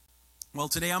Well,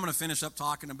 today I'm going to finish up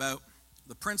talking about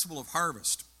the principle of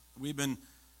harvest. We've been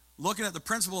looking at the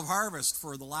principle of harvest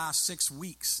for the last 6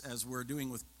 weeks as we're dealing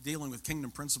with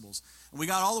kingdom principles. And we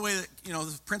got all the way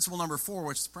to, principle number 4,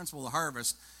 which is the principle of the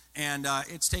harvest. And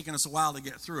it's taken us a while to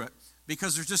get through it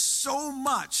because there's just so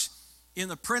much in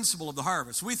the principle of the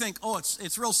harvest. We think,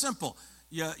 it's real simple.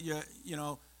 You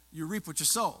reap what you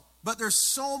sow. But there's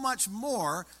so much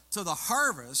more to the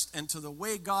harvest and to the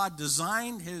way God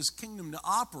designed his kingdom to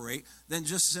operate than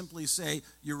just simply say,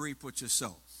 you reap what you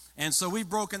sow. And so we've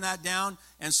broken that down,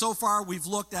 and so far we've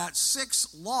looked at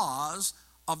 6 laws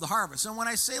of the harvest. And when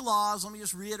I say laws, let me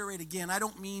just reiterate again, I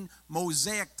don't mean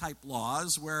Mosaic-type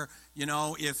laws where,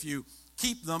 if you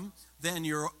keep them, then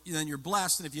you're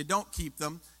blessed, and if you don't keep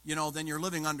them, then you're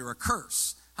living under a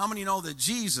curse. How many know that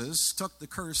Jesus took the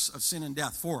curse of sin and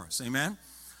death for us? Amen?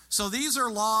 So these are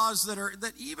laws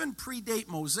that even predate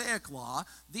Mosaic law.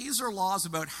 These are laws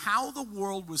about how the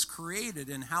world was created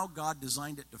and how God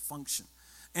designed it to function.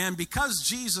 And because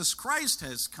Jesus Christ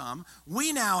has come,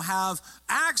 we now have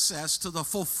access to the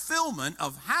fulfillment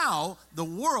of how the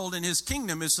world and his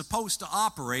kingdom is supposed to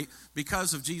operate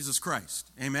because of Jesus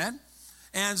Christ. Amen?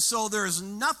 And so there's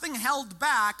nothing held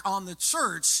back on the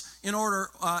church in order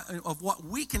of what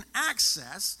we can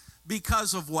access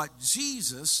because of what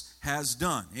Jesus has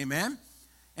done. Amen?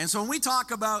 And so when we talk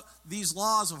about these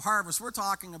laws of harvest, we're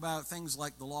talking about things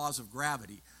like the laws of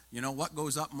gravity. What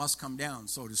goes up must come down,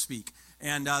 so to speak.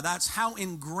 And that's how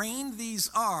ingrained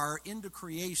these are into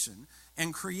creation.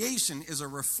 And creation is a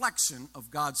reflection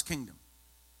of God's kingdom.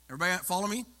 Everybody follow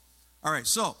me? All right,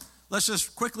 so let's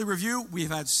just quickly review.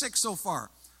 We've had 6 so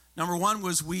far. Number 1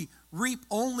 was we reap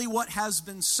only what has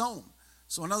been sown.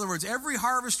 So in other words, every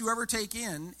harvest you ever take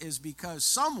in is because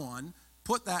someone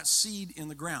put that seed in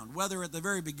the ground. Whether at the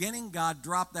very beginning God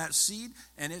dropped that seed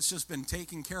and it's just been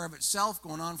taking care of itself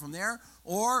going on from there,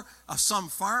 or some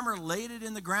farmer laid it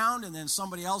in the ground and then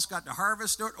somebody else got to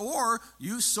harvest it, or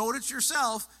you sowed it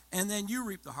yourself and then you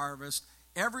reap the harvest.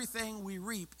 Everything we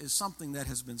reap is something that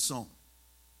has been sown.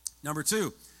 Number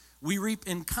 2, we reap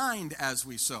in kind as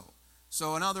we sow.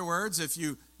 So in other words, if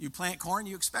you plant corn,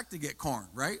 you expect to get corn,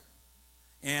 right?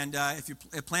 And if you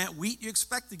plant wheat, you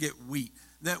expect to get wheat.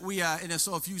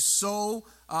 So if you sow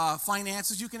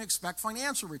finances, you can expect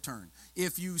financial return.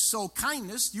 If you sow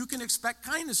kindness, you can expect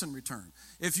kindness in return.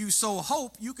 If you sow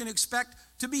hope, you can expect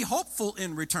to be hopeful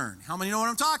in return. How many know what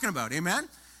I'm talking about? Amen?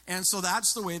 And so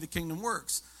that's the way the kingdom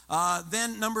works.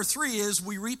 Then number 3 is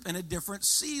we reap in a different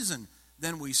season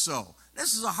than we sow.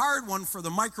 This is a hard one for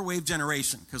the microwave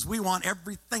generation because we want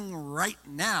everything right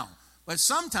now. But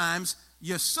sometimes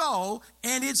you sow,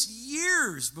 and it's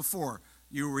years before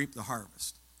you reap the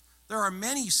harvest. There are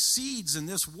many seeds in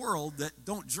this world that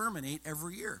don't germinate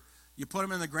every year. You put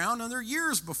them in the ground, and they're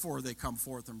years before they come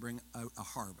forth and bring a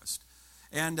harvest.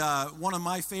 And one of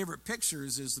my favorite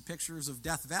pictures is the pictures of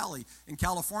Death Valley in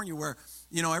California where,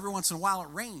 every once in a while it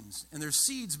rains, and there's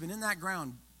seeds been in that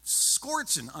ground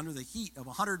scorching under the heat of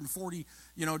 140,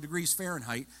 degrees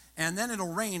Fahrenheit, and then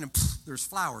it'll rain, and there's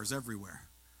flowers everywhere.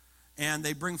 And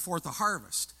they bring forth a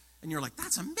harvest. And you're like,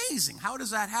 that's amazing. How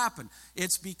does that happen?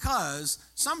 It's because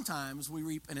sometimes we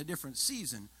reap in a different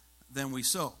season than we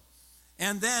sow.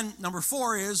 And then number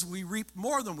 4 is we reap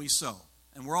more than we sow.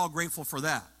 And we're all grateful for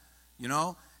that,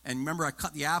 And remember, I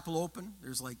cut the apple open.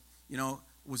 There's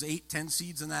was 8, 10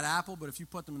 seeds in that apple. But if you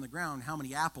put them in the ground, how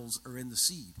many apples are in the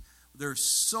seed? There's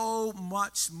so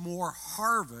much more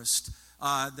harvest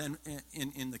than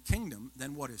in the kingdom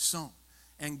than what is sown.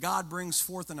 And God brings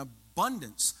forth an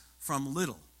abundance from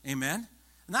little. Amen?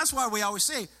 And that's why we always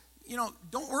say,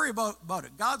 don't worry about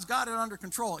it. God's got it under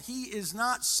control. He is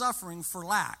not suffering for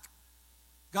lack.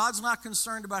 God's not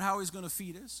concerned about how he's going to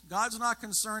feed us. God's not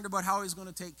concerned about how he's going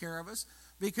to take care of us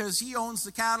because he owns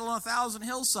the cattle on 1,000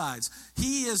 hillsides.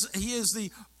 He is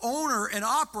the owner and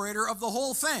operator of the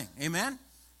whole thing. Amen?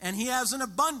 And he has an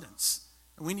abundance.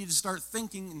 And we need to start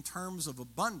thinking in terms of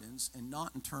abundance and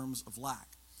not in terms of lack.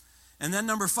 And then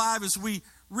number 5 is we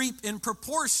reap in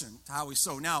proportion to how we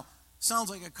sow. Now,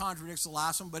 sounds like it contradicts the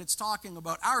last one, but it's talking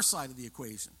about our side of the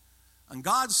equation. On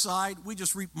God's side, we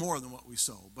just reap more than what we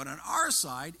sow. But on our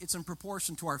side, it's in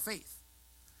proportion to our faith.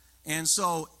 And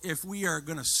so if we are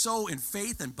going to sow in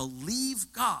faith and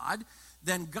believe God,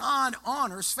 then God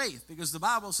honors faith. Because the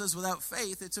Bible says without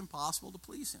faith, it's impossible to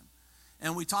please him.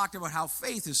 And we talked about how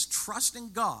faith is trusting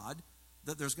God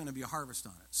that there's going to be a harvest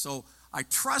on it. So I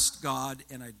trust God,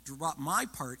 and my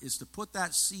part is to put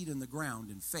that seed in the ground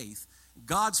in faith.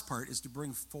 God's part is to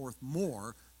bring forth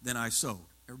more than I sowed.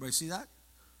 Everybody see that?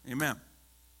 Amen.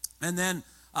 And then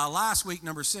last week,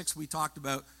 number 6, we talked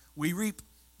about we reap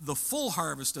the full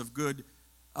harvest of good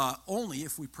only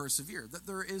if we persevere. That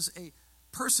there is a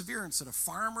perseverance that a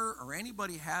farmer or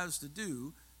anybody has to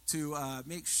do to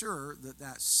make sure that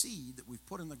that seed that we've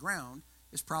put in the ground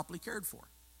is properly cared for,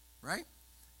 right?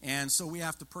 And so we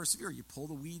have to persevere. You pull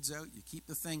the weeds out. You keep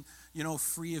the thing,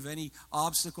 free of any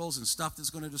obstacles and stuff that's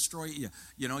going to destroy it.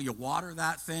 You water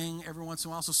that thing every once in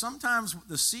a while. So sometimes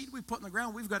the seed we put in the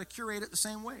ground, we've got to curate it the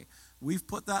same way. We've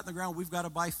put that in the ground. We've got to,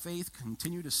 by faith,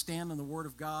 continue to stand on the Word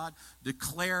of God,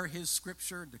 declare His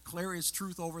Scripture, declare His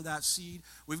truth over that seed.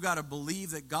 We've got to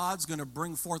believe that God's going to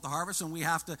bring forth the harvest, and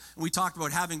we talked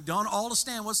about having done all to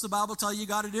stand. What's the Bible tell you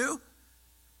got to do?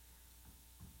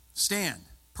 Stand.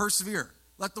 Persevere.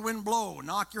 Let the wind blow,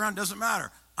 knock you around, doesn't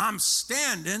matter. I'm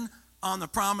standing on the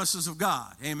promises of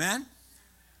God. Amen?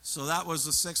 So that was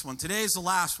the sixth one. Today is the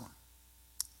last one.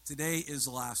 Today is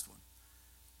the last one.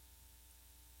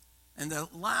 And the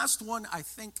last one, I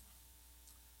think,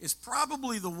 is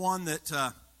probably the one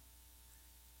that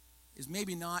is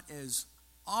maybe not as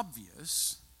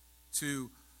obvious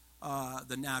to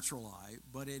the natural eye,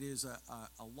 but it is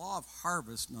a law of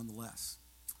harvest nonetheless.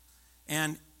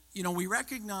 And, we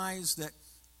recognize that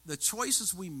the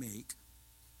choices we make,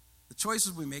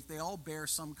 they all bear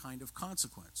some kind of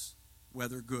consequence,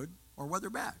 whether good or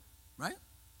whether bad, right?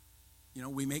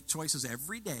 We make choices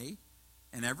every day,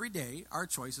 and every day our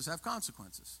choices have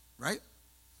consequences, right?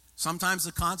 Sometimes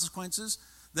the consequences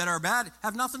that are bad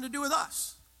have nothing to do with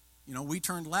us. We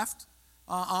turned left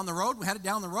on the road, we headed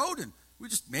down the road, and we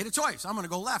just made a choice. I'm going to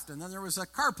go left, and then there was a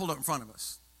car pulled up in front of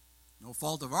us. No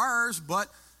fault of ours, but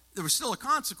there was still a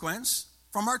consequence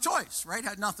from our choice, right?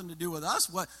 Had nothing to do with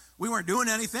us. We weren't doing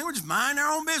anything. We're just minding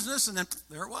our own business, and then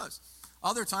there it was.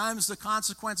 Other times, the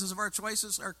consequences of our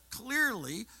choices are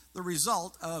clearly the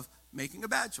result of making a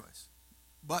bad choice.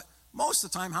 But most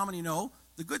of the time, how many know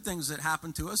the good things that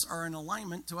happen to us are in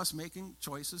alignment to us making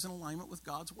choices in alignment with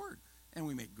God's Word? And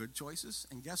we make good choices,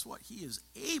 and guess what? He is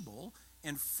able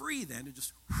and free then to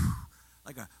just,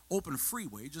 like an open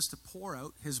freeway, just to pour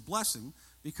out His blessing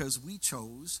because we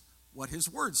chose what His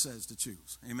Word says to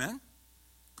choose. Amen?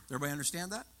 Does everybody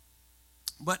understand that?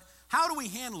 But how do we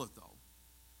handle it, though,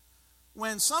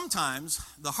 when sometimes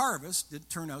the harvest didn't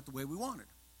turn out the way we wanted?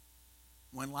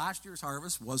 When last year's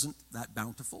harvest wasn't that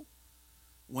bountiful?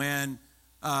 When,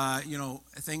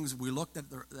 things, we looked at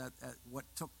what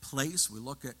took place, we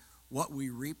looked at what we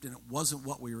reaped, and it wasn't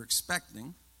what we were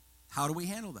expecting. How do we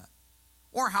handle that?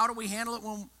 Or how do we handle it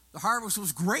when the harvest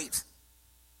was great?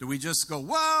 Do we just go,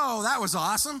 whoa, that was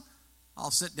awesome.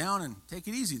 I'll sit down and take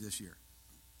it easy this year.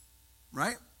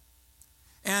 Right?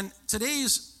 And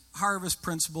today's harvest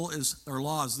principle or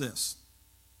law is this.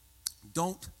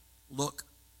 Don't look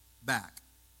back.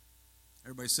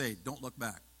 Everybody say, don't look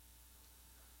back.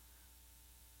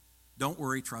 Don't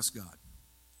worry, trust God.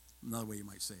 Another way you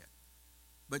might say it.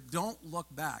 But don't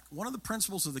look back. One of the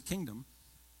principles of the kingdom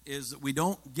is that we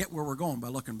don't get where we're going by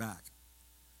looking back.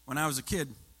 When I was a kid,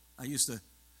 I used to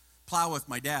plow with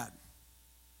my dad.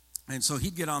 And so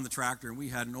he'd get on the tractor, and we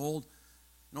had an old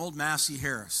Massey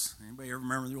Harris. Anybody ever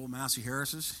remember the old Massey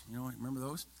Harrises? Remember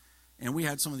those? And we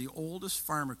had some of the oldest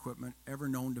farm equipment ever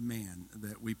known to man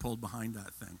that we pulled behind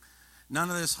that thing. None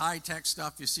of this high-tech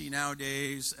stuff you see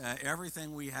nowadays.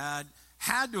 Everything we had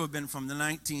to have been from the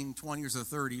 1920s or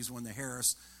 30s when the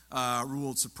Harris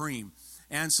ruled supreme.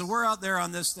 And so we're out there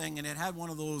on this thing, and it had one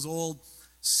of those old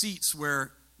seats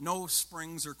where no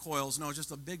springs or coils, no,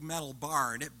 just a big metal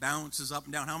bar, and it bounces up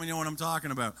and down. How many know what I'm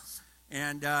talking about?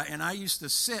 And I used to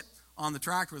sit on the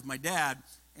tractor with my dad,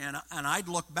 and I'd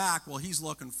look back while he's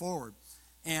looking forward.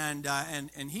 And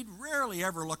he'd rarely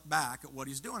ever look back at what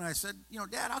he's doing. I said,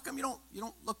 Dad, how come you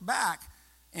don't look back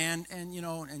and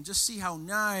just see how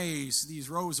nice these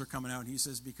rows are coming out? And he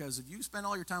says, because if you spend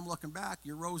all your time looking back,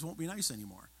 your rows won't be nice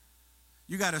anymore.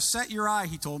 You got to set your eye,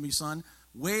 he told me, son,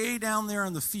 way down there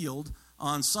in the field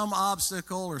on some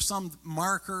obstacle or some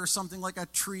marker or something like a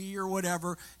tree or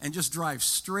whatever, and just drive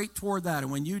straight toward that.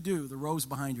 And when you do, the rows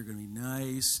behind you are going to be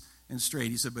nice and straight.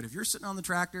 He said, but if you're sitting on the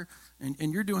tractor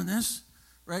and you're doing this,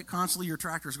 right, constantly your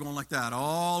tractor's going like that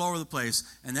all over the place,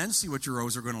 and then see what your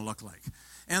rows are going to look like.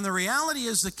 And the reality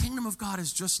is the kingdom of God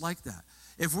is just like that.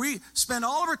 If we spend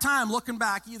all of our time looking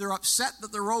back, either upset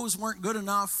that the rows weren't good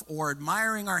enough or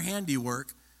admiring our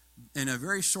handiwork, in a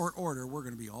very short order, we're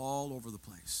going to be all over the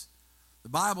place. The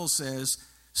Bible says,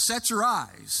 set your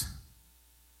eyes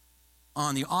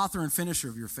on the author and finisher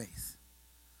of your faith,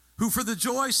 who for the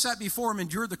joy set before him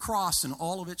endured the cross and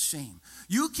all of its shame.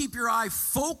 You keep your eye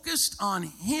focused on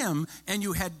him, and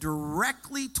you head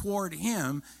directly toward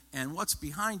him, and what's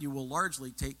behind you will largely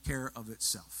take care of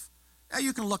itself. Now,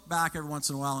 you can look back every once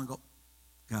in a while and go,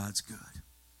 God's good.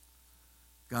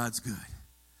 God's good.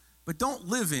 But don't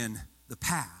live in the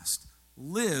past.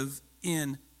 Live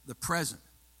in the present.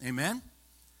 Amen?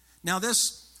 Now,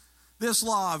 this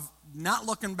law of not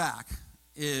looking back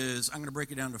is, I'm going to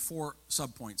break it down to 4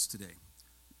 subpoints today.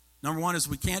 Number 1 is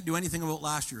we can't do anything about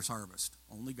last year's harvest.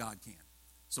 Only God can.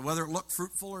 So whether it looked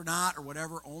fruitful or not or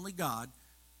whatever, only God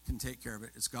can take care of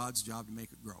it. It's God's job to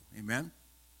make it grow. Amen?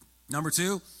 Number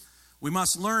 2, we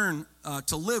must learn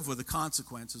to live with the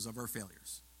consequences of our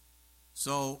failures.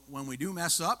 So when we do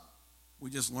mess up, we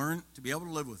just learn to be able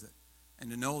to live with it and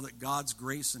to know that God's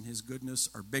grace and his goodness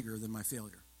are bigger than my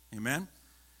failure. Amen?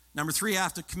 Number 3, you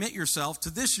have to commit yourself to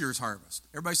this year's harvest.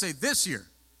 Everybody say this year.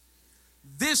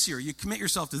 This year, you commit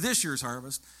yourself to this year's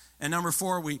harvest. And number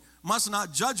 4, we must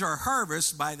not judge our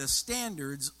harvest by the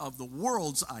standards of the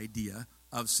world's idea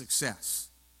of success.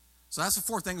 So that's the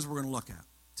 4 things we're going to look at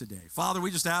today. Father,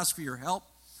 we just ask for your help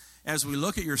as we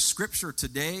look at your scripture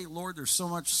today. Lord, there's so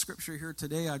much scripture here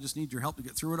today. I just need your help to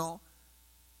get through it all.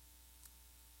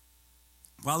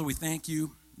 Father, we thank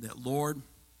you that, Lord,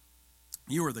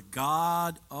 you are the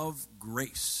God of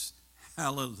grace.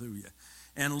 Hallelujah.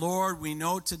 And Lord, we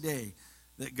know today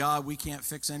that, God, we can't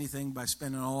fix anything by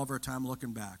spending all of our time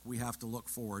looking back. We have to look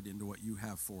forward into what you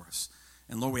have for us.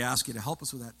 And Lord, we ask you to help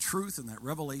us with that truth and that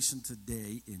revelation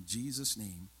today in Jesus'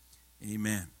 name.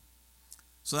 Amen.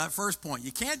 So that first point,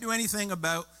 you can't do anything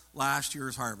about last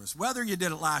year's harvest. Whether you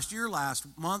did it last year, last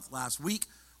month, last week,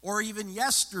 or even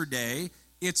yesterday,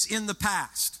 it's in the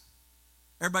past.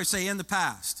 Everybody say in the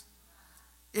past.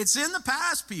 It's in the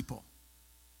past, people.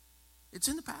 It's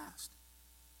in the past.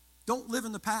 Don't live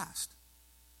in the past.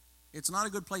 It's not a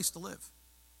good place to live.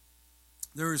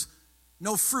 There's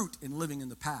no fruit in living in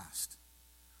the past.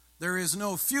 There is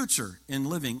no future in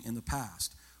living in the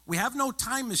past. We have no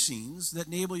time machines that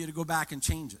enable you to go back and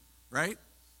change it, right?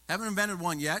 Haven't invented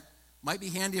one yet. Might be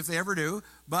handy if they ever do.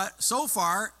 But so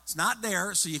far, it's not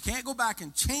there, so you can't go back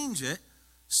and change it.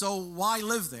 So why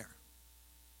live there,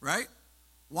 right?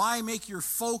 Why make your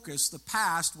focus the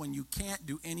past when you can't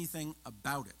do anything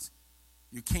about it?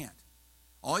 You can't.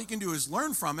 All you can do is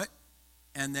learn from it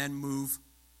and then move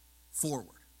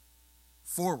forward.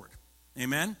 Forward.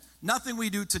 Amen? Nothing we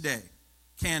do today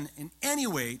can in any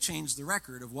way change the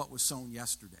record of what was sown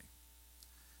yesterday.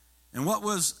 And what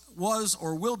was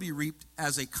or will be reaped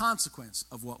as a consequence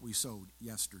of what we sowed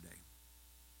yesterday.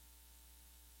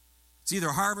 It's either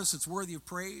a harvest that's worthy of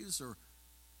praise or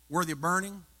worthy of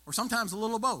burning, or sometimes a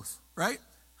little of both, right?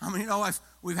 How many know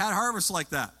we've had harvests like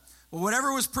that? Well,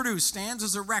 whatever was produced stands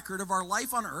as a record of our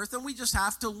life on earth, and we just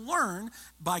have to learn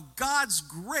by God's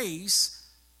grace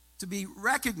to be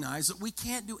recognized that we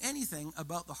can't do anything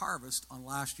about the harvest on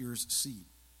last year's seed.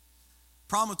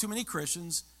 Problem with too many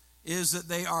Christians is that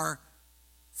they are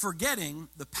forgetting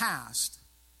the past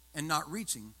and not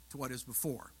reaching to what is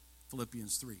before.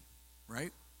 Philippians 3,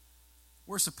 right?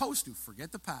 We're supposed to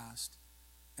forget the past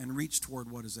and reach toward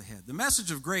what is ahead. The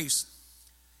message of grace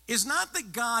is not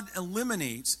that God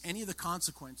eliminates any of the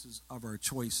consequences of our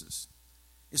choices.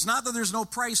 It's not that there's no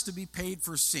price to be paid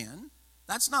for sin.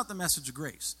 That's not the message of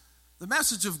grace. The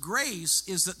message of grace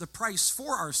is that the price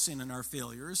for our sin and our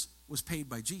failures was paid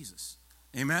by Jesus.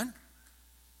 Amen?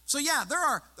 So yeah, there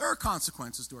are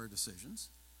consequences to our decisions,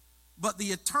 but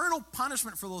the eternal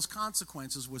punishment for those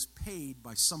consequences was paid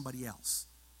by somebody else.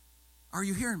 Are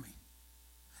you hearing me?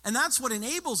 And that's what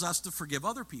enables us to forgive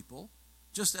other people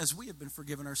just as we have been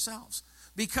forgiven ourselves.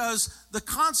 Because the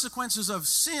consequences of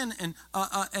sin and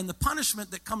the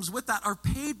punishment that comes with that are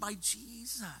paid by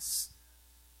Jesus.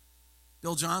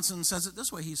 Bill Johnson says it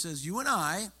this way. He says, you and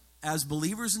I, as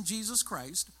believers in Jesus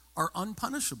Christ, are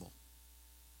unpunishable.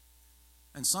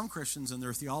 And some Christians in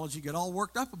their theology get all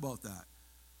worked up about that.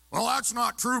 Well, that's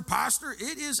not true, Pastor.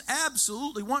 It is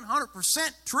absolutely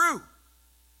 100% true.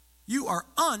 You are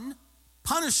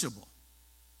unpunishable.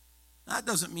 That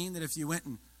doesn't mean that if you went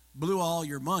and blew all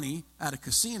your money at a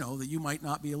casino that you might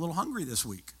not be a little hungry this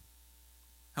week.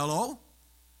 Hello?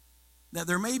 That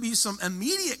there may be some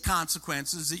immediate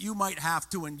consequences that you might have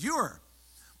to endure.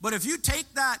 But if you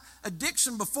take that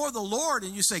addiction before the Lord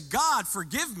and you say, God,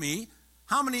 forgive me,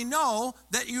 how many know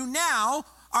that you now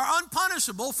are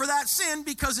unpunishable for that sin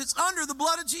because it's under the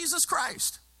blood of Jesus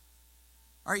Christ?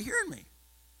 Are you hearing me?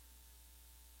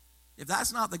 If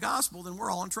that's not the gospel, then we're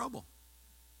all in trouble.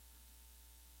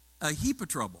 A heap of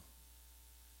trouble.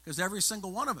 Because every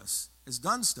single one of us has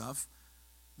done stuff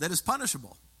that is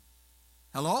punishable.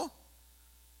 Hello?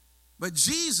 But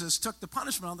Jesus took the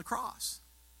punishment on the cross.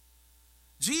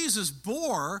 Jesus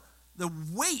bore the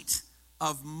weight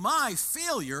of my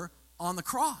failure on the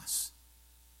cross.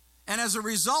 And as a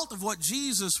result of what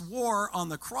Jesus wore on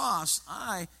the cross,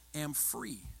 I am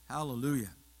free. Hallelujah.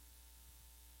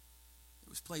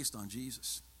 was placed on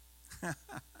Jesus.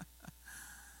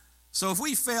 So if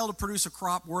we fail to produce a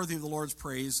crop worthy of the Lord's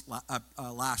praise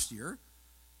last year,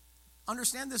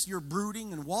 understand this, you're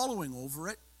brooding and wallowing over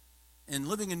it and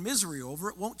living in misery over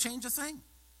it won't change a thing.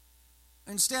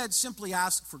 Instead, simply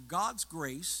ask for God's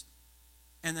grace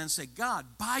and then say, God,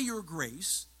 by your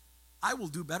grace, I will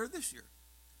do better this year.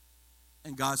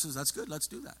 And God says, that's good, let's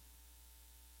do that.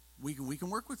 We can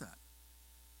work with that.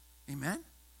 Amen?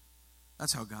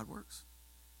 That's how God works.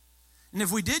 And if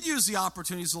we did use the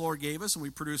opportunities the Lord gave us and we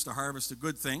produced a harvest of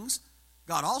good things,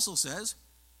 God also says,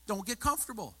 don't get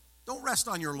comfortable. Don't rest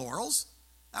on your laurels.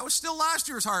 That was still last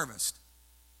year's harvest.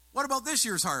 What about this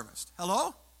year's harvest?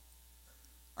 Hello?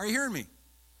 Are you hearing me?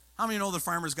 How many know the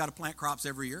farmer's got to plant crops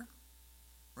every year?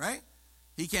 Right?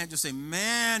 He can't just say,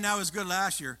 man, that was good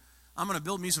last year. I'm going to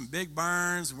build me some big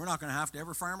barns and we're not going to have to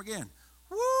ever farm again.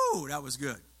 Woo, that was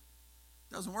good.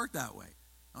 Doesn't work that way.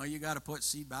 Oh, you got to put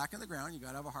seed back in the ground. You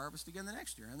got to have a harvest again the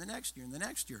next year and the next year and the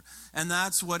next year. And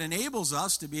that's what enables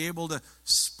us to be able to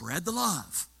spread the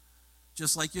love.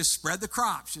 Just like you spread the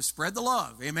crops, you spread the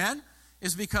love. Amen?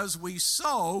 Is because we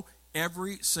sow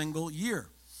every single year.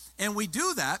 And we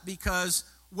do that because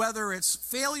whether it's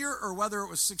failure or whether it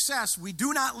was success, we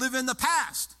do not live in the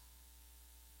past.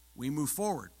 We move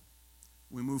forward.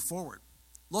 We move forward.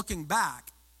 Looking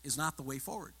back is not the way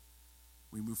forward.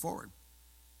 We move forward.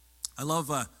 I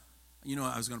love, I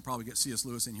was going to probably get C.S.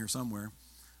 Lewis in here somewhere,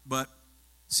 but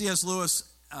C.S.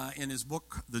 Lewis, in his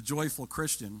book, The Joyful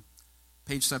Christian,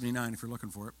 page 79, if you're looking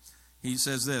for it, he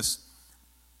says this.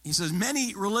 He says,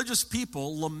 many religious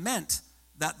people lament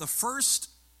that the first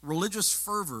religious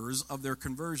fervors of their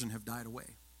conversion have died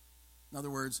away. In other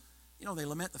words, they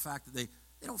lament the fact that they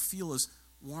don't feel as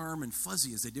warm and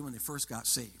fuzzy as they did when they first got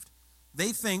saved.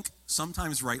 They think,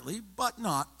 sometimes rightly, but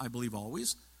not, I believe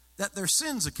always, that their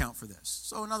sins account for this.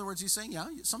 So in other words, he's saying,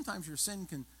 sometimes your sin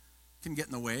can get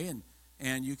in the way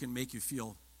and you can make you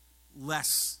feel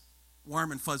less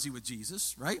warm and fuzzy with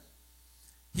Jesus, right?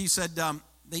 He said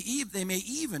they may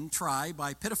even try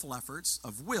by pitiful efforts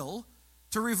of will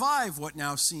to revive what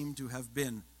now seem to have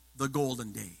been the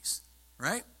golden days,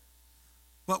 right?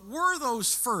 But were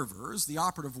those fervors, the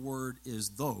operative word is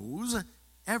those,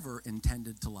 ever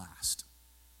intended to last?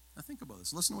 Now think about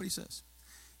this. Listen to what he says.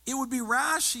 It would be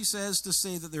rash, he says, to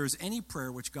say that there is any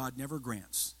prayer which God never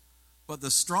grants. But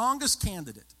the strongest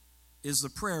candidate is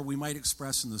the prayer we might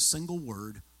express in the single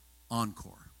word,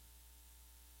 encore.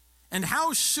 And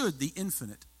how should the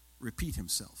infinite repeat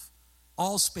himself?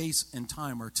 All space and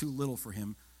time are too little for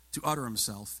him to utter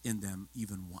himself in them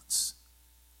even once.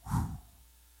 Whew.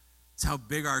 That's how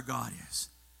big our God is.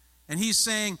 And he's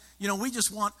saying, we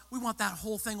want that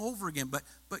whole thing over again. But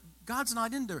God's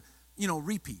not into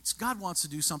repeats. God wants to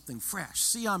do something fresh.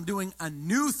 See, I'm doing a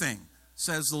new thing,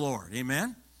 says the Lord.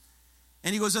 Amen?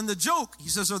 And he goes, and the joke, he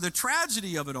says, or the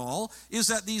tragedy of it all is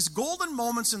that these golden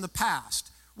moments in the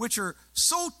past, which are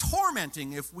so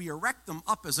tormenting if we erect them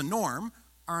up as a norm,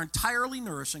 are entirely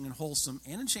nourishing and wholesome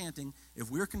and enchanting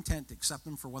if we're content to accept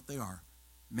them for what they are,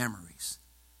 memories.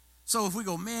 So if we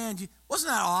go, man,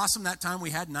 wasn't that awesome that time we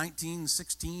had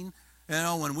 1916?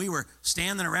 When we were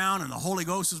standing around and the Holy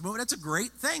Ghost was moving, that's a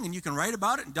great thing. And you can write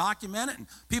about it and document it and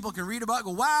people can read about it and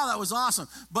go, wow, that was awesome.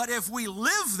 But if we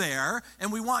live there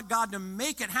and we want God to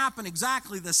make it happen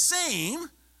exactly the same,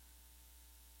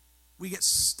 we get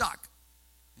stuck.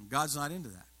 And God's not into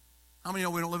that. How many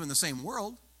know we don't live in the same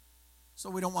world? So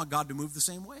we don't want God to move the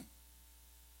same way.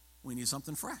 We need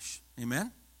something fresh.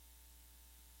 Amen?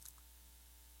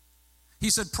 He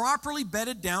said, properly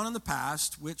bedded down in the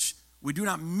past, which we do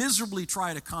not miserably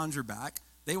try to conjure back,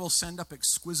 they will send up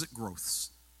exquisite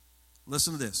growths.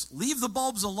 Listen to this. Leave the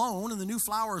bulbs alone and the new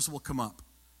flowers will come up.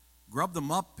 Grub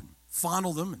them up and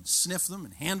fondle them and sniff them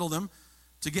and handle them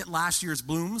to get last year's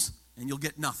blooms, and you'll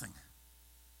get nothing.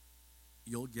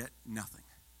 You'll get nothing.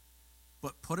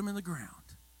 But put them in the ground.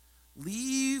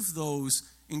 Leave those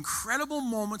incredible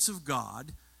moments of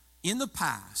God in the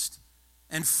past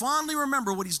and fondly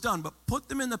remember what he's done, but put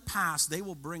them in the past. They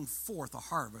will bring forth a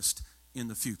harvest in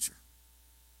the future.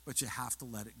 But you have to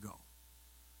let it go.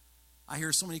 I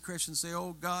hear so many Christians say,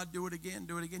 oh, God, do it again,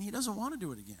 do it again. He doesn't want to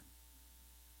do it again.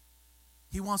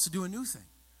 He wants to do a new thing.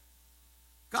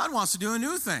 God wants to do a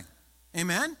new thing.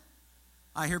 Amen?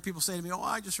 I hear people say to me, oh,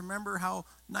 I just remember how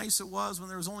nice it was when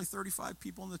there was only 35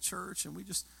 people in the church and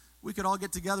we could all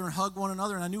get together and hug one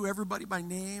another and I knew everybody by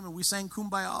name and we sang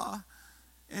Kumbaya.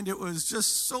 And it was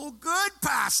just so good,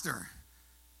 Pastor.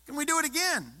 Can we do it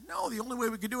again? No, the only way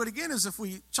we could do it again is if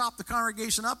we chopped the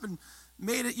congregation up and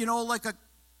made it, like a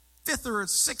fifth or a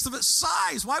sixth of its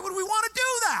size. Why would we want to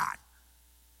do that?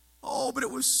 Oh, but it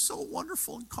was so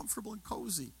wonderful and comfortable and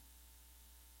cozy.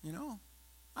 You know,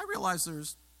 I realize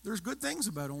there's good things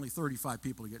about only 35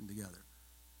 people getting together.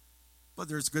 But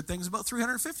there's good things about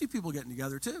 350 people getting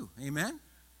together too. Amen?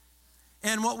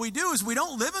 And what we do is we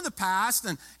don't live in the past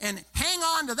and hang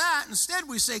on to that. Instead,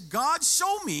 we say, God,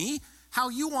 show me how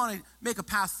you want to make a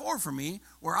path forward for me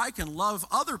where I can love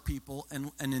other people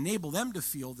and enable them to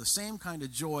feel the same kind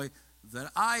of joy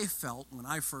that I felt when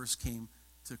I first came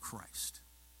to Christ.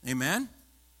 Amen?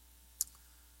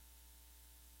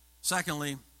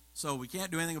 Secondly, so we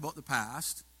can't do anything about the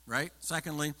past, right?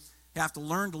 Secondly, you have to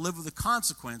learn to live with the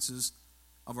consequences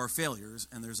of our failures,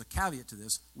 and there's a caveat to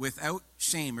this, without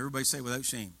shame. Everybody say without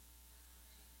shame.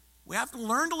 We have to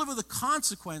learn to live with the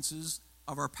consequences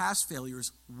of our past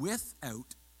failures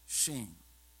without shame.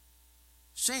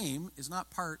 Shame is not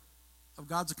part of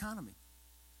God's economy.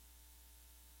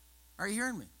 Are you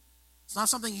hearing me? It's not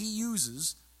something he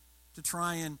uses to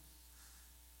try and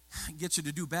get you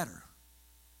to do better.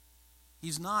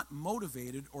 He's not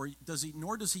motivated,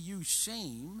 nor does he use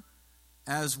shame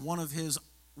as one of his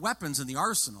weapons in the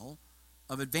arsenal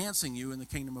of advancing you in the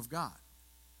kingdom of God.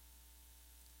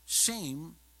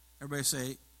 Shame, everybody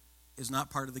say, is not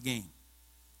part of the game.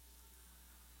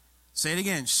 Say it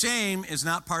again. Shame is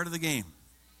not part of the game.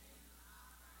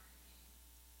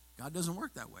 God doesn't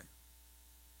work that way.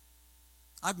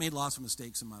 I've made lots of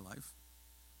mistakes in my life.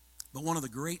 But one of the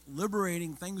great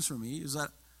liberating things for me is that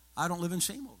I don't live in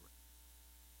shame over it.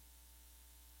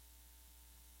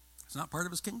 It's not part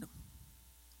of his kingdom.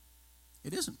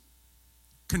 It isn't.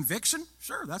 Conviction,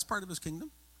 sure, that's part of his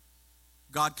kingdom.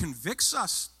 God convicts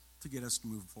us to get us to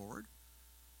move forward,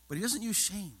 but he doesn't use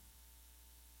shame.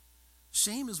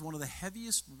 Shame is one of the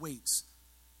heaviest weights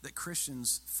that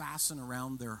Christians fasten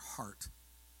around their heart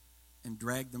and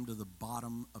drag them to the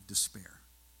bottom of despair.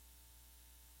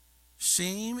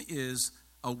 Shame is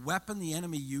a weapon the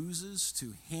enemy uses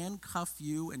to handcuff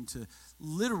you and to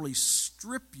literally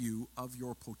strip you of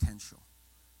your potential.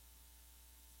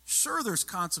 Sure, there's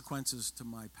consequences to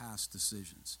my past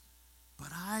decisions, but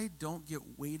I don't get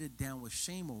weighted down with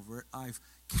shame over it. I've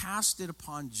cast it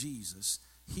upon Jesus.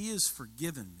 He has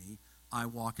forgiven me. I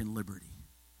walk in liberty.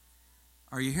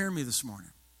 Are you hearing me this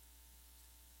morning?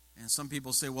 And some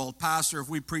people say, well, Pastor, if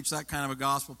we preach that kind of a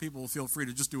gospel, people will feel free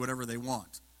to just do whatever they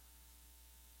want.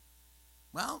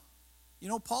 Well, you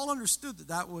know, Paul understood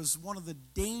that was one of the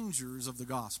dangers of the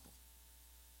gospel.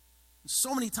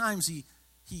 So many times he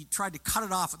tried to cut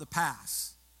it off at the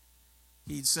pass.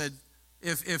 He said,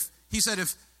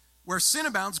 if where sin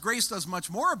abounds, grace does much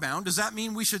more abound. Does that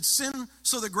mean we should sin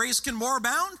so that grace can more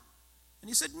abound? And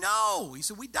he said, no. He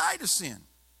said, we die to sin.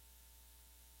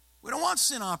 We don't want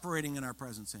sin operating in our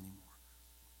presence anymore.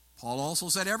 Paul also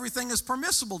said, everything is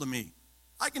permissible to me.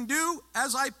 I can do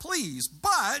as I please,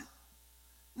 but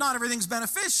not everything's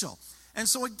beneficial. And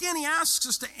so again, he asks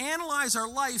us to analyze our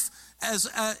life as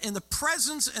in the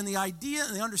presence and the idea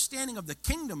and the understanding of the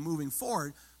kingdom moving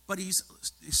forward. But he's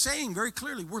saying very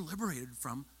clearly, we're liberated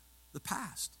from the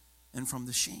past and from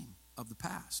the shame of the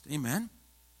past. Amen?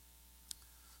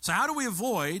 So how do we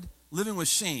avoid living with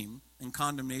shame and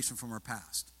condemnation from our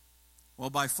past? Well,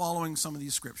 by following some of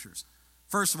these scriptures.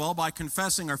 First of all, by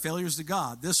confessing our failures to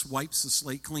God. This wipes the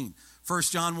slate clean. 1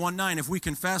 John 1:9, if we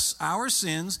confess our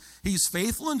sins, he's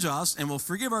faithful and just and will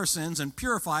forgive our sins and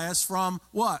purify us from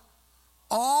what?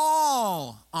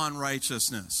 All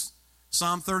unrighteousness.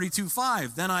 Psalm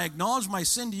 32:5, then I acknowledged my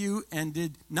sin to you and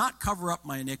did not cover up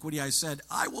my iniquity. I said,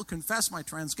 I will confess my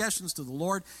transgressions to the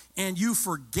Lord, and you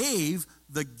forgave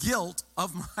the guilt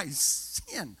of my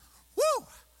sin. Woo!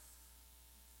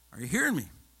 Are you hearing me?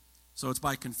 So it's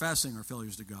by confessing our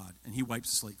failures to God, and he wipes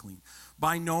the slate clean.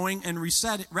 By knowing and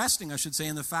resting,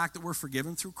 in the fact that we're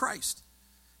forgiven through Christ.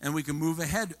 And we can move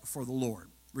ahead for the Lord,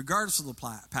 regardless of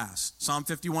the past. Psalm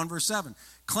 51, verse 7.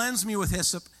 Cleanse me with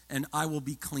hyssop, and I will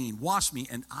be clean. Wash me,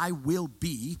 and I will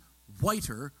be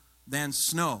whiter than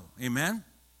snow. Amen?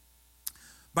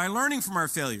 By learning from our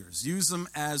failures, use them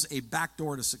as a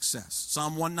backdoor to success.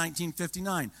 Psalm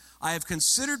 119:59. I have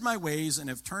considered my ways and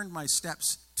have turned my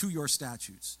steps to your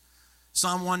statutes.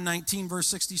 Psalm 119, verse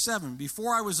 67.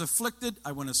 Before I was afflicted,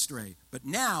 I went astray, but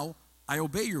now I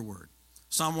obey your word.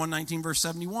 Psalm 119, verse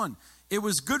 71. It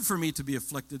was good for me to be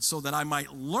afflicted so that I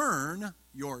might learn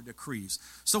your decrees.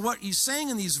 So what he's saying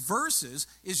in these verses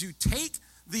is you take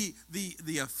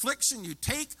the affliction, you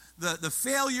take the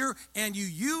failure, and you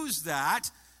use that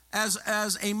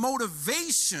as a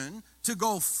motivation to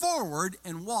go forward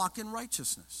and walk in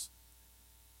righteousness.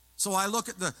 So I look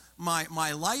at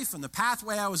my life and the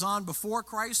pathway I was on before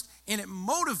Christ, and it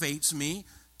motivates me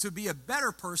to be a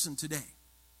better person today.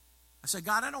 I say,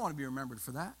 God, I don't want to be remembered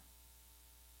for that.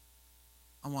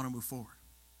 I want to move forward.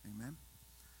 Amen.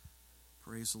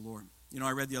 Praise the Lord.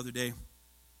 I read the other day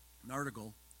an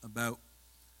article about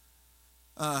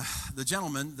the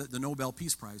gentleman that the Nobel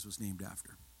Peace Prize was named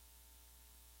after.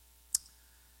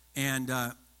 And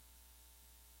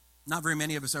not very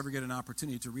many of us ever get an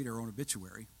opportunity to read our own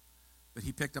obituary, but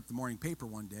he picked up the morning paper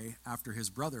one day after his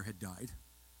brother had died,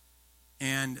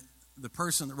 and the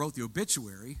person that wrote the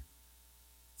obituary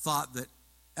thought that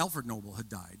Alfred Nobel had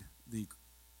died, the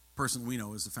person we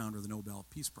know as the founder of the Nobel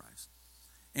Peace Prize.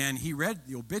 And he read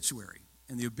the obituary,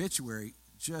 and the obituary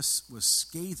just was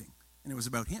scathing, and it was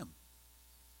about him,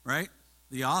 right?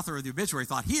 The author of the obituary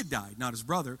thought he had died, not his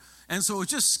brother, and so it was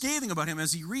just scathing about him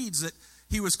as he reads that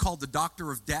he was called the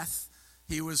doctor of death,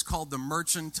 he was called the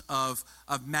merchant of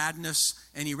madness,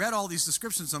 and he read all these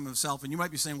descriptions of himself, and you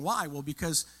might be saying, why? Well,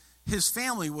 because his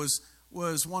family was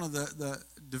one of the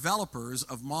developers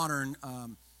of modern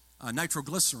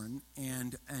nitroglycerin,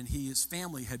 and his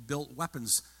family had built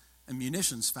weapons and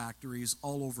munitions factories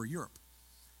all over Europe.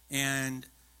 And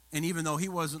even though he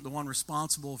wasn't the one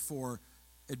responsible for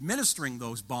administering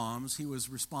those bombs, he was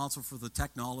responsible for the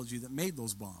technology that made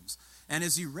those bombs. And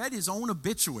as he read his own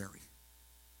obituary,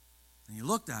 and he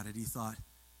looked at it, he thought,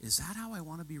 is that how I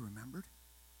want to be remembered?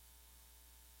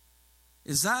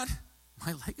 Is that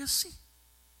my legacy?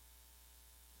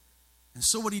 And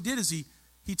so what he did is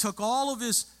he took all of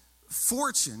his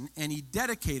fortune and he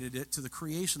dedicated it to the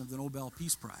creation of the Nobel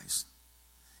Peace Prize.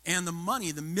 And the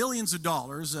money, the millions of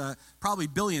dollars, probably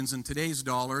billions in today's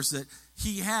dollars, that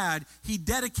he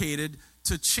dedicated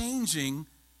to changing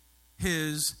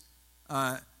his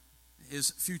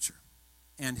future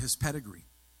and his pedigree.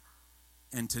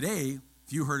 And today,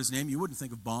 if you heard his name, you wouldn't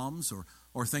think of bombs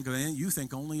or think of anything. You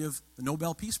think only of the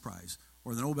Nobel Peace Prize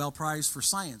or the Nobel Prize for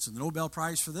Science and the Nobel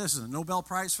Prize for this and the Nobel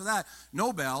Prize for that.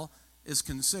 Nobel is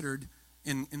considered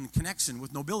in connection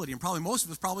with nobility. And probably most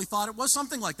of us probably thought it was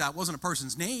something like that. It wasn't a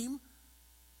person's name,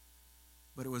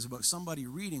 but it was about somebody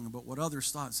reading about what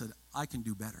others thought and said, I can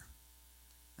do better.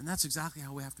 And that's exactly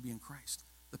how we have to be in Christ.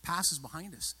 The past is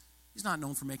behind us. He's not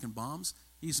known for making bombs.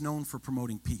 He's known for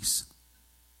promoting peace.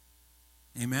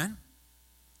 Amen?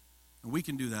 And we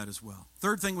can do that as well.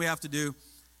 Third thing we have to do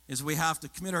is we have to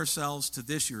commit ourselves to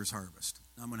this year's harvest.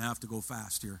 I'm going to have to go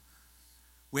fast here.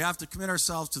 We have to commit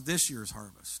ourselves to this year's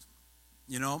harvest.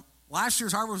 Last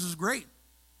year's harvest was great.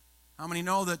 How many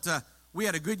know that we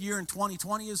had a good year in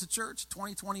 2020 as a church?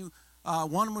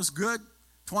 2021 was good.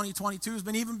 2022 has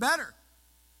been even better.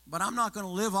 But I'm not going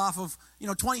to live off of,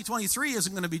 2023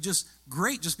 isn't going to be just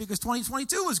great just because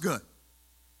 2022 was good.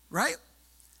 Right?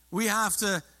 We have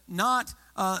to not,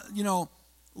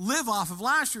 live off of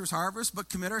last year's harvest, but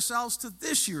commit ourselves to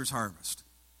this year's harvest.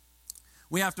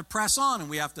 We have to press on and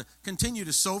we have to continue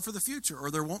to sow for the future,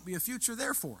 or there won't be a future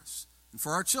there for us and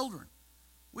for our children.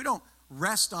 We don't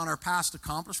rest on our past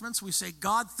accomplishments. We say,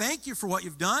 God, thank you for what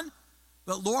you've done,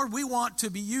 but Lord, we want to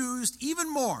be used even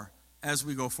more as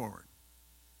we go forward.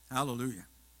 Hallelujah.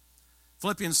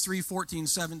 Philippians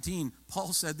 3:14-17,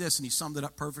 Paul said this, and he summed it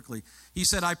up perfectly. He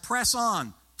said, I press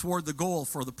on toward the goal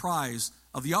for the prize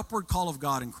of the upward call of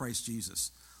God in Christ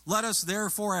Jesus. Let us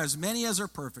therefore, as many as are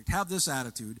perfect, have this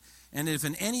attitude, and if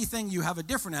in anything you have a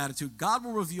different attitude, God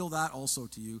will reveal that also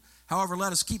to you. However,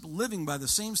 let us keep living by the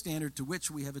same standard to which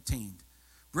we have attained.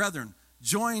 Brethren,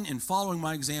 join in following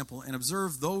my example and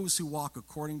observe those who walk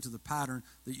according to the pattern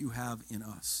that you have in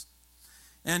us.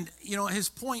 And, his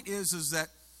point is that,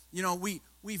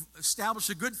 we've established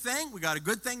a good thing. We got a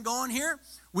good thing going here.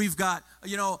 We've got,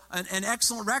 an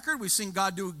excellent record. We've seen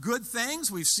God do good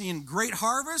things. We've seen great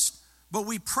harvest. But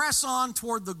we press on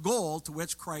toward the goal to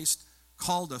which Christ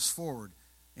called us forward.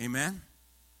 Amen?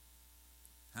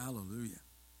 Hallelujah.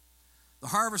 The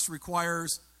harvest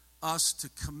requires us to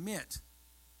commit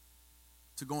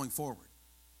to going forward,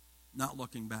 not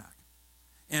looking back.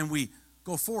 And we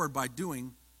go forward by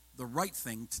doing the right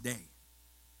thing today.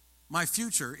 My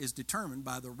future is determined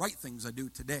by the right things I do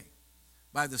today,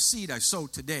 by the seed I sow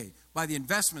today, by the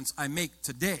investments I make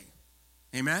today.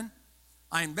 Amen?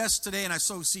 I invest today and I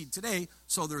sow seed today,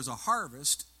 so there's a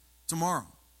harvest tomorrow.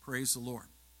 Praise the Lord.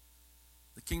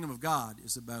 The kingdom of God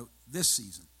is about this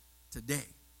season, today.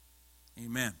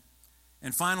 Amen.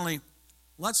 And finally,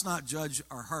 let's not judge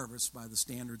our harvest by the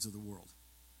standards of the world.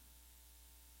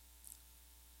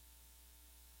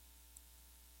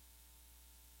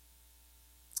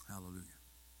 Hallelujah.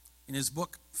 In his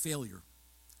book, Failure,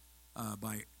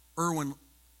 by Erwin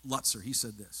Lutzer, he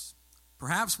said this: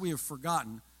 perhaps we have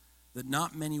forgotten that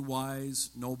not many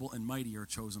wise, noble, and mighty are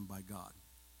chosen by God.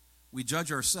 We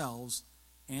judge ourselves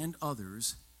and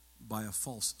others by a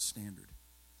false standard.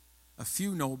 A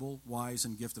few noble, wise,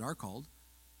 and gifted are called,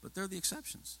 but they're the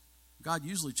exceptions. God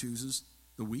usually chooses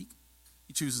the weak.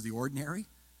 He chooses the ordinary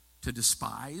to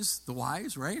despise the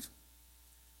wise, right?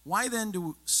 Why then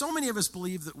do so many of us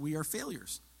believe that we are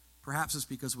failures? Perhaps it's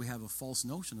because we have a false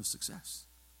notion of success.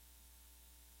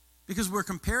 Because we're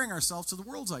comparing ourselves to the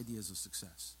world's ideas of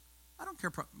success. I don't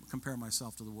compare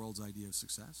myself to the world's idea of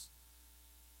success.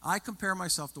 I compare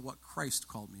myself to what Christ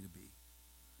called me to be.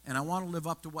 And I want to live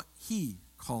up to what He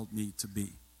called me to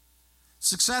be.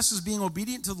 Success is being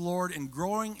obedient to the Lord and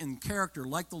growing in character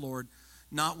like the Lord,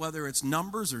 not whether it's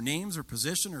numbers or names or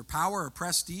position or power or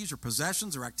prestige or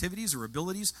possessions or activities or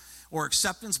abilities or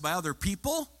acceptance by other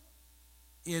people.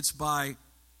 It's by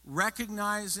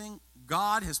recognizing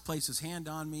God has placed His hand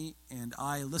on me and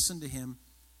I listen to Him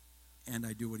and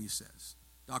I do what He says.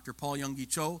 Dr. Paul Yonggi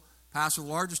Cho, pastor of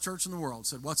the largest church in the world,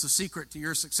 said, "What's the secret to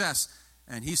your success?"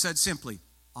 And he said simply,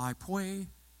 "I pray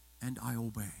and I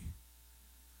obey."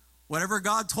 Whatever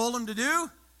God told him to do,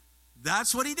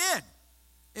 that's what he did.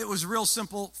 It was a real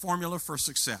simple formula for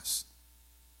success.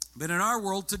 But in our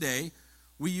world today,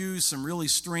 we use some really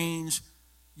strange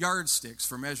yardsticks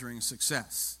for measuring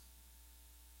success.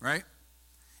 Right?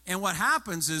 And what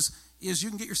happens is you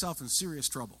can get yourself in serious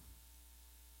trouble.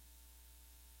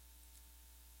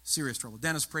 Serious trouble.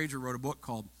 Dennis Prager wrote a book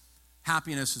called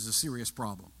Happiness is a Serious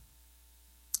Problem.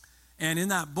 And in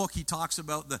that book, he talks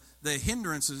about the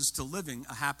hindrances to living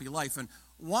a happy life. And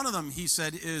one of them, he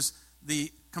said, is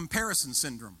the comparison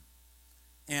syndrome,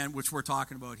 and which we're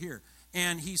talking about here.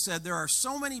 And he said there are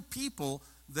so many people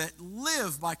that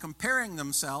live by comparing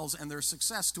themselves and their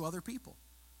success to other people.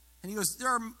 And he goes, there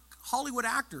are Hollywood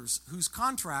actors whose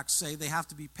contracts say they have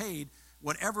to be paid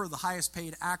whatever the highest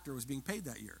paid actor was being paid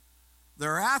that year.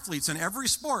 There are athletes in every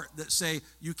sport that say,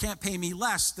 you can't pay me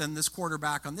less than this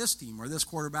quarterback on this team or this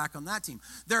quarterback on that team.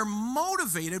 They're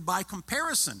motivated by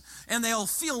comparison, and they'll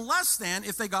feel less than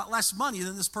if they got less money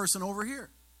than this person over here.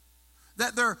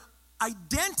 That their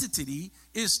identity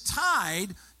is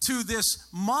tied to this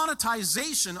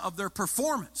monetization of their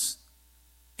performance.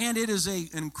 And it is an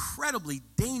incredibly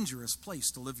dangerous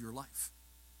place to live your life.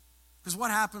 Because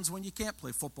what happens when you can't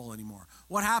play football anymore?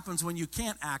 What happens when you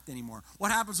can't act anymore?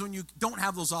 What happens when you don't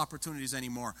have those opportunities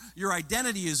anymore? Your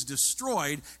identity is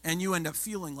destroyed and you end up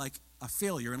feeling like a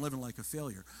failure and living like a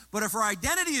failure. But if our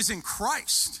identity is in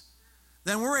Christ,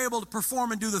 then we're able to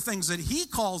perform and do the things that He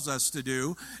calls us to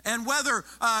do. And whether,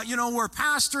 we're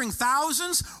pastoring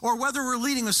thousands or whether we're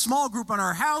leading a small group in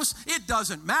our house, it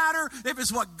doesn't matter. If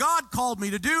it's what God called me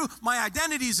to do, my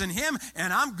identity's in Him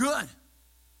and I'm good.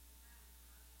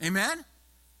 Amen?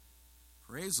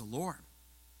 Praise the Lord.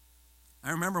 I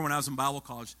remember when I was in Bible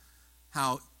college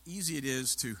how easy it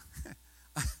is to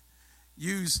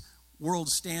use world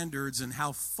standards and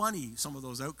how funny some of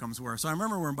those outcomes were. So I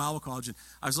remember we were in Bible college and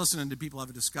I was listening to people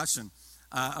have a discussion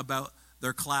about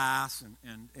their class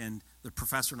and the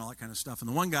professor and all that kind of stuff. And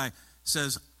the one guy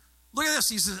says, look at this.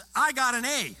 He says, I got an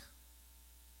A.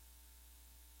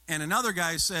 And another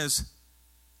guy says,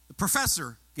 the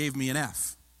professor gave me an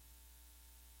F.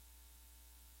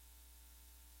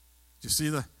 Do you see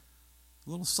the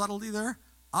little subtlety there?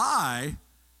 I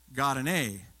got an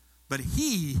A, but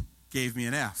he gave me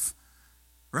an F.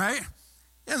 Right?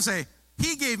 He doesn't say,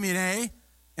 he gave me an A,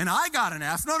 and I got an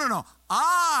F. No.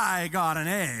 I got an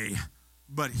A,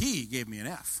 but he gave me an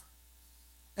F.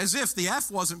 As if the F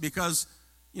wasn't because,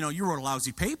 you wrote a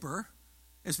lousy paper.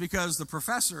 It's because the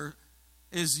professor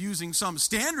is using some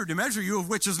standard to measure you, of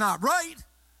which is not right.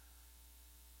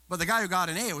 But the guy who got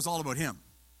an A, it was all about him.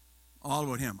 All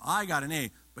about him. I got an A,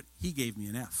 but he gave me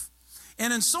an F.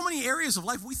 And in so many areas of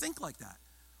life, we think like that.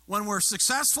 When we're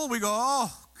successful, we go,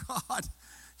 oh, God,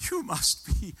 you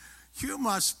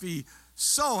must be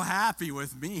so happy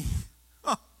with me.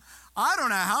 I don't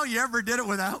know how you ever did it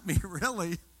without me,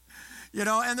 really.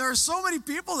 And there are so many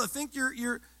people that think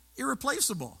you're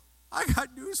irreplaceable. I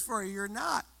got news for you, you're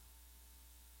not.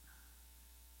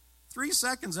 3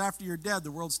 seconds after you're dead,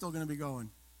 the world's still going to be going.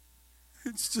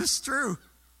 It's just true.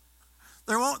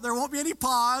 There won't be any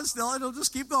pause. It'll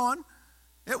just keep going.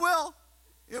 It will.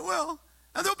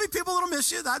 And there'll be people that'll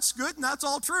miss you. That's good and that's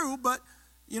all true. But,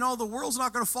 the world's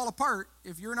not going to fall apart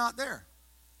if you're not there.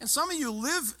 And some of you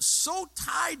live so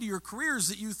tied to your careers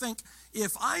that you think,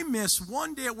 if I miss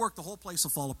one day at work, the whole place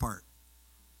will fall apart.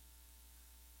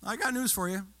 I got news for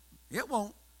you. It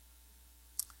won't.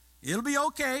 It'll be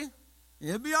okay.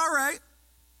 It'll be all right.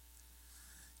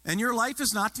 And your life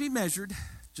is not to be measured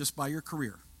just by your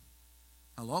career.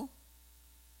 Hello?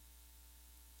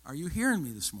 Are you hearing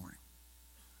me this morning?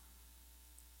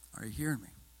 Are you hearing me?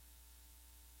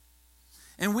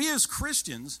 And we as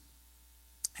Christians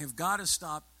have got to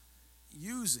stop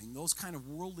using those kind of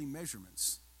worldly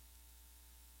measurements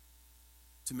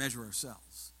to measure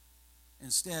ourselves.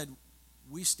 Instead,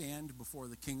 we stand before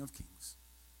the King of Kings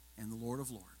and the Lord of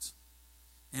Lords,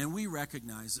 and we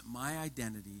recognize that my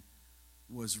identity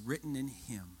was written in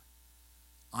him.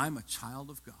 I'm a child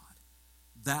of God.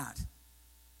 That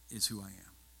is who I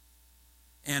am.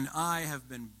 And I have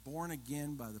been born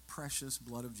again by the precious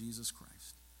blood of Jesus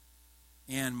Christ.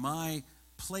 And my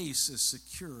place is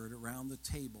secured around the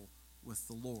table with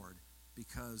the Lord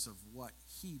because of what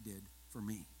he did for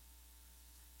me.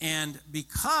 And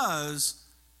because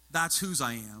that's whose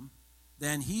I am,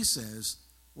 then he says,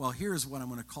 well, here's what I'm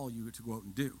going to call you to go out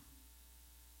and do.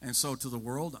 And so to the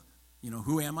world,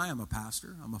 who am I? I'm a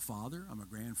pastor. I'm a father. I'm a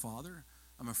grandfather.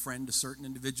 I'm a friend to certain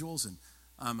individuals, and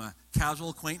I'm a casual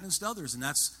acquaintance to others. And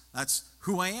that's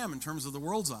who I am in terms of the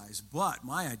world's eyes. But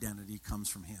my identity comes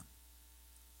from him.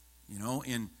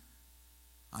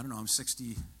 I'm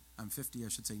 60, I'm 50, I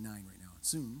should say 9 right now.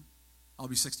 Soon, I'll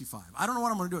be 65. I don't know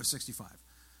what I'm going to do at 65.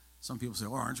 Some people say,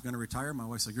 aren't you going to retire? My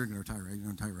wife's like, you're going to retire, right? You're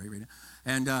going to retire right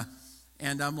now.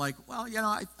 And I'm like, well,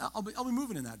 I'll be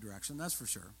moving in that direction, that's for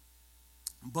sure.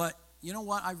 But you know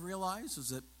what I've realized is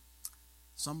that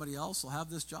somebody else will have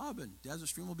this job and Desert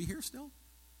Stream will be here still.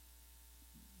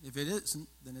 If it isn't,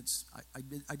 then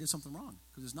I did something wrong,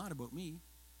 because it's not about me,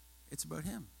 it's about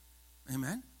him.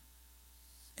 Amen?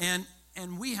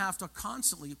 And we have to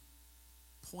constantly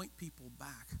point people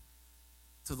back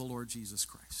to the Lord Jesus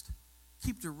Christ.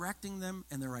 Keep directing them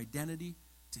and their identity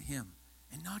to him,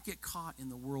 and not get caught in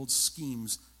the world's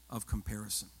schemes of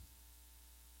comparison.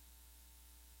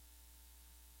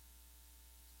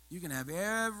 You can have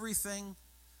everything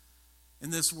in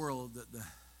this world that the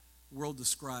world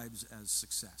describes as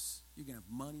success. You can have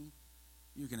money,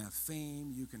 you can have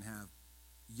fame, you can have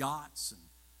yachts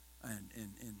and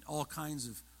all kinds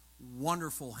of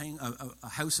wonderful a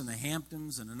house in the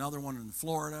Hamptons and another one in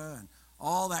Florida and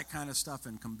all that kind of stuff,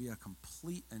 and can be a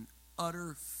complete and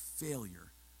utter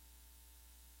failure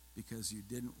because you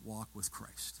didn't walk with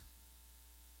Christ.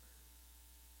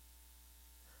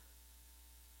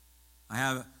 I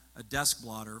have a desk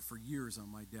blotter for years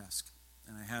on my desk,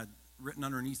 and I had written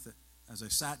underneath it, as I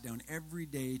sat down every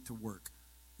day to work,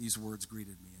 these words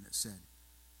greeted me, and it said,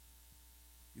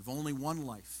 "You've only one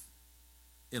life.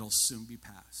 It'll soon be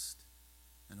past,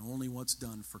 and only what's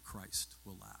done for Christ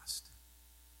will last."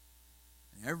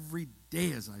 And every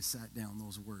day as I sat down,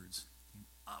 those words came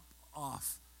up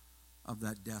off of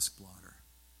that desk blotter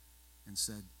and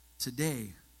said,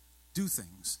 today, do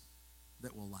things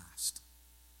that will last.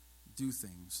 Do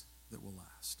things that will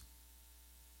last.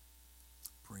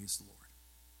 Praise the Lord.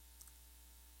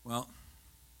 Well,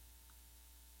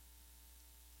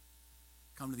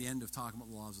 come to the end of talking about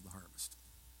the laws of the harvest.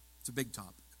 It's a big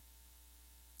topic.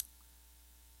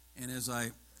 And as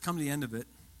I come to the end of it,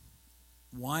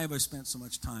 why have I spent so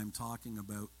much time talking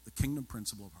about the kingdom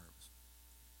principle of harvest?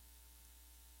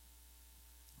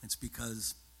 It's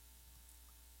because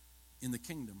in the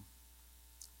kingdom,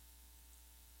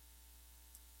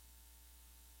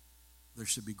 there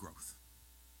should be growth.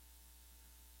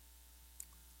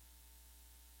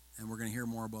 And we're going to hear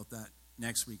more about that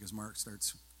next week as Mark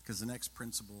starts, because the next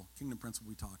principle, kingdom principle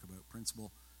we talk about,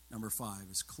 principle number 5,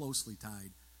 is closely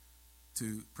tied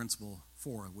to principle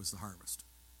 4, was the harvest.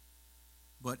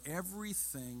 But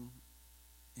everything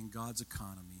in God's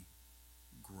economy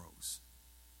grows.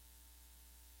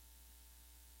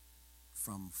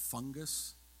 From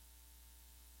fungus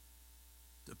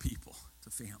to people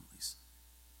to families.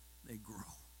 They grow.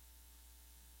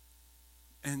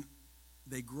 And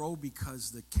they grow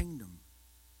because the kingdom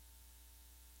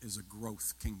is a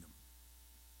growth kingdom.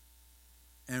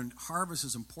 And harvest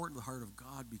is important to the heart of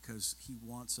God because he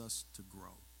wants us to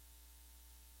grow.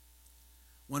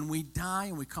 When we die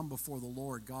and we come before the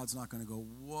Lord, God's not going to go,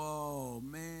 whoa,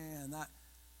 man,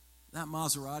 that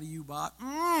Maserati you bought,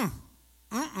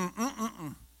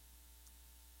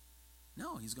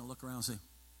 No, he's going to look around and say,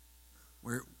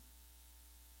 where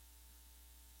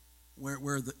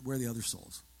are the other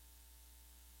souls?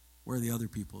 Where are the other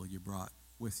people you brought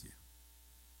with you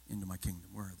into my kingdom?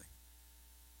 Where are they?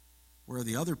 Where are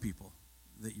the other people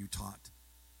that you taught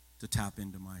to tap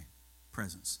into my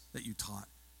presence, that you taught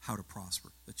how to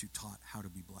prosper, that you taught how to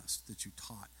be blessed, that you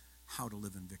taught how to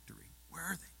live in victory? Where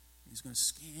are they? He's going to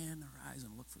scan their eyes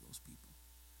and look for those people,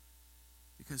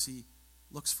 because he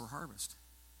looks for harvest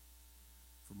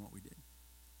from what we did.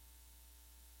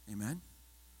 Amen?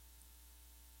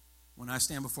 When I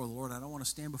stand before the Lord, I don't want to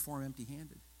stand before him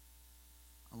empty-handed.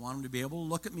 I want him to be able to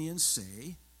look at me and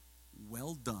say,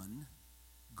 well done,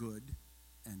 good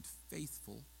and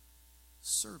faithful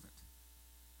servant.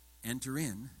 Enter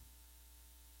in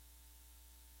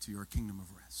to your kingdom of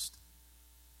rest.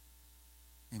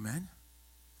 Amen?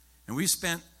 And we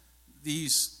spent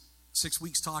these 6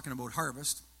 weeks talking about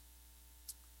harvest.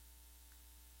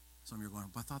 Some of you are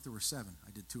going, I thought there were 7.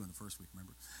 I did 2 in the first week,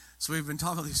 remember? So we've been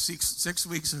talking about these six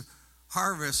weeks of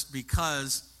harvest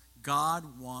because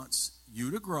God wants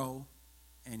you to grow,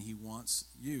 and he wants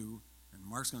you, and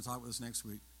Mark's going to talk with us next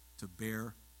week, to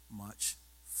bear much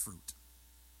fruit.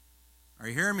 Are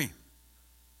you hearing me?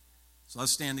 So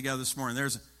let's stand together this morning.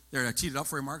 There, I teed it up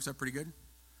for you, Mark. Is that pretty good?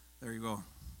 There you go.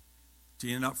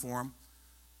 Teeing it up for him.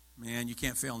 Man, you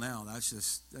can't fail now. That's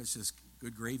just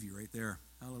good gravy right there.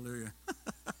 Hallelujah.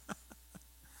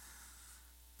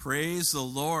 Praise the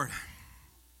Lord.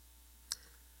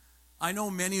 I know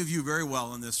many of you very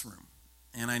well in this room,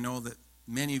 and I know that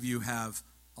many of you have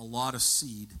a lot of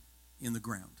seed in the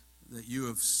ground that you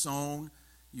have sown,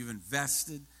 you've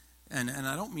invested, and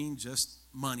I don't mean just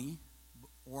money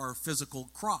or physical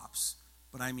crops,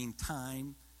 but I mean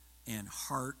time and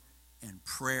heart and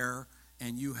prayer,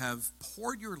 and you have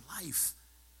poured your life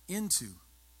into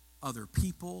other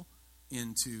people,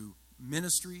 into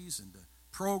ministries, into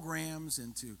programs,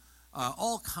 into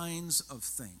all kinds of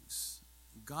things.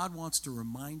 God wants to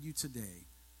remind you today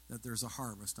that there's a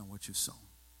harvest on what you sow.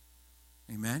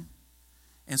 Amen?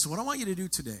 And so what I want you to do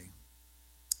today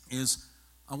is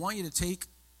I want you to take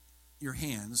your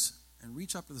hands and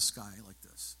reach up to the sky like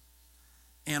this.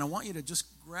 And I want you to just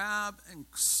grab and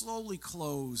slowly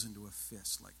close into a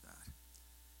fist like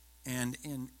that. And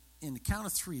in the count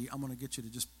of 3, I'm going to get you to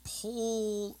just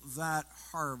pull that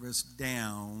harvest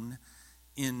down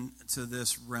into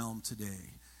this realm today.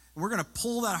 And we're going to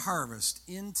pull that harvest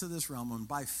into this realm, and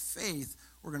by faith,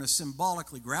 we're going to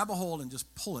symbolically grab a hold and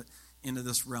just pull it into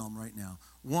this realm right now.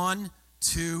 1,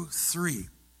 2, 3.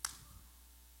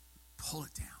 Pull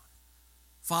it down.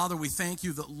 Father, we thank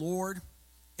you that, Lord,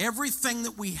 everything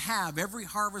that we have, every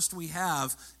harvest we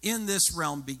have in this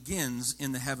realm begins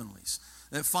in the heavenlies.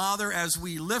 That, Father, as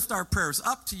we lift our prayers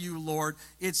up to you, Lord,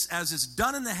 it's as it's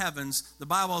done in the heavens. The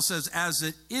Bible says, as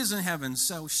it is in heaven,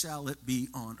 so shall it be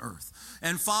on earth.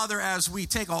 And, Father, as we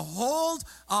take a hold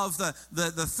of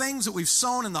the things that we've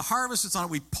sown and the harvest that's on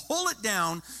it, we pull it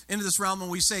down into this realm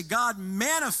and we say, God,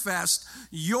 manifest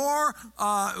your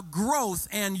growth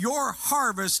and your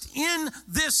harvest in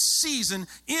this season,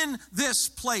 in this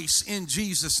place, in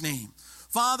Jesus' name.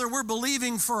 Father, we're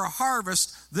believing for a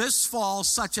harvest this fall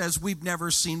such as we've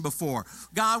never seen before.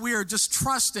 God, we are just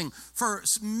trusting for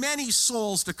many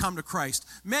souls to come to Christ,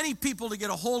 many people to get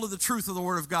a hold of the truth of the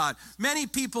Word of God, many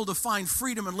people to find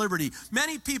freedom and liberty,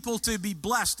 many people to be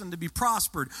blessed and to be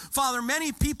prospered. Father,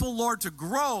 many people, Lord, to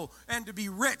grow and to be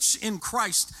rich in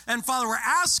Christ. And Father, we're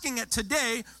asking it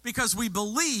today because we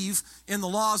believe in the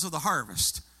laws of the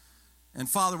harvest. And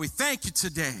Father, we thank you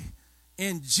today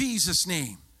in Jesus'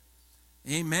 name.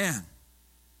 Amen.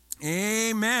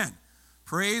 Amen.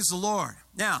 Praise the Lord.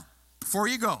 Now, before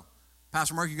you go,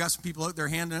 Pastor Mark, you got some people out there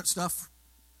handing out stuff?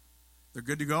 They're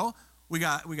good to go? We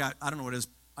got, I don't know what it is,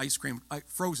 ice cream,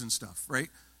 frozen stuff, right?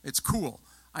 It's cool.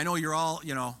 I know you're all,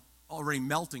 already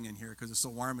melting in here because it's so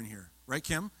warm in here. Right,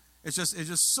 Kim? It's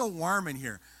just so warm in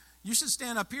here. You should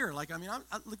stand up here. Like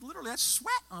literally, that's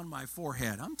sweat on my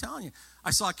forehead. I'm telling you. I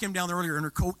saw Kim down there earlier in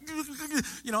her coat.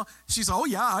 She's, oh,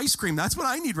 yeah, ice cream. That's what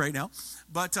I need right now.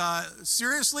 But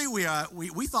seriously, we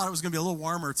thought it was going to be a little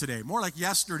warmer today, more like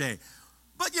yesterday.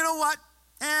 But you know what?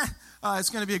 It's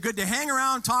going to be a good day. Hang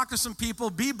around, talk to some people,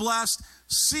 be blessed.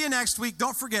 See you next week.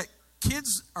 Don't forget,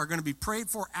 kids are going to be prayed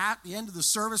for at the end of the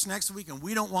service next week, and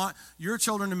we don't want your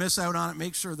children to miss out on it.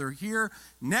 Make sure they're here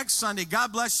next Sunday.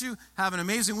 God bless you. Have an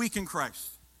amazing week in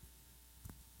Christ.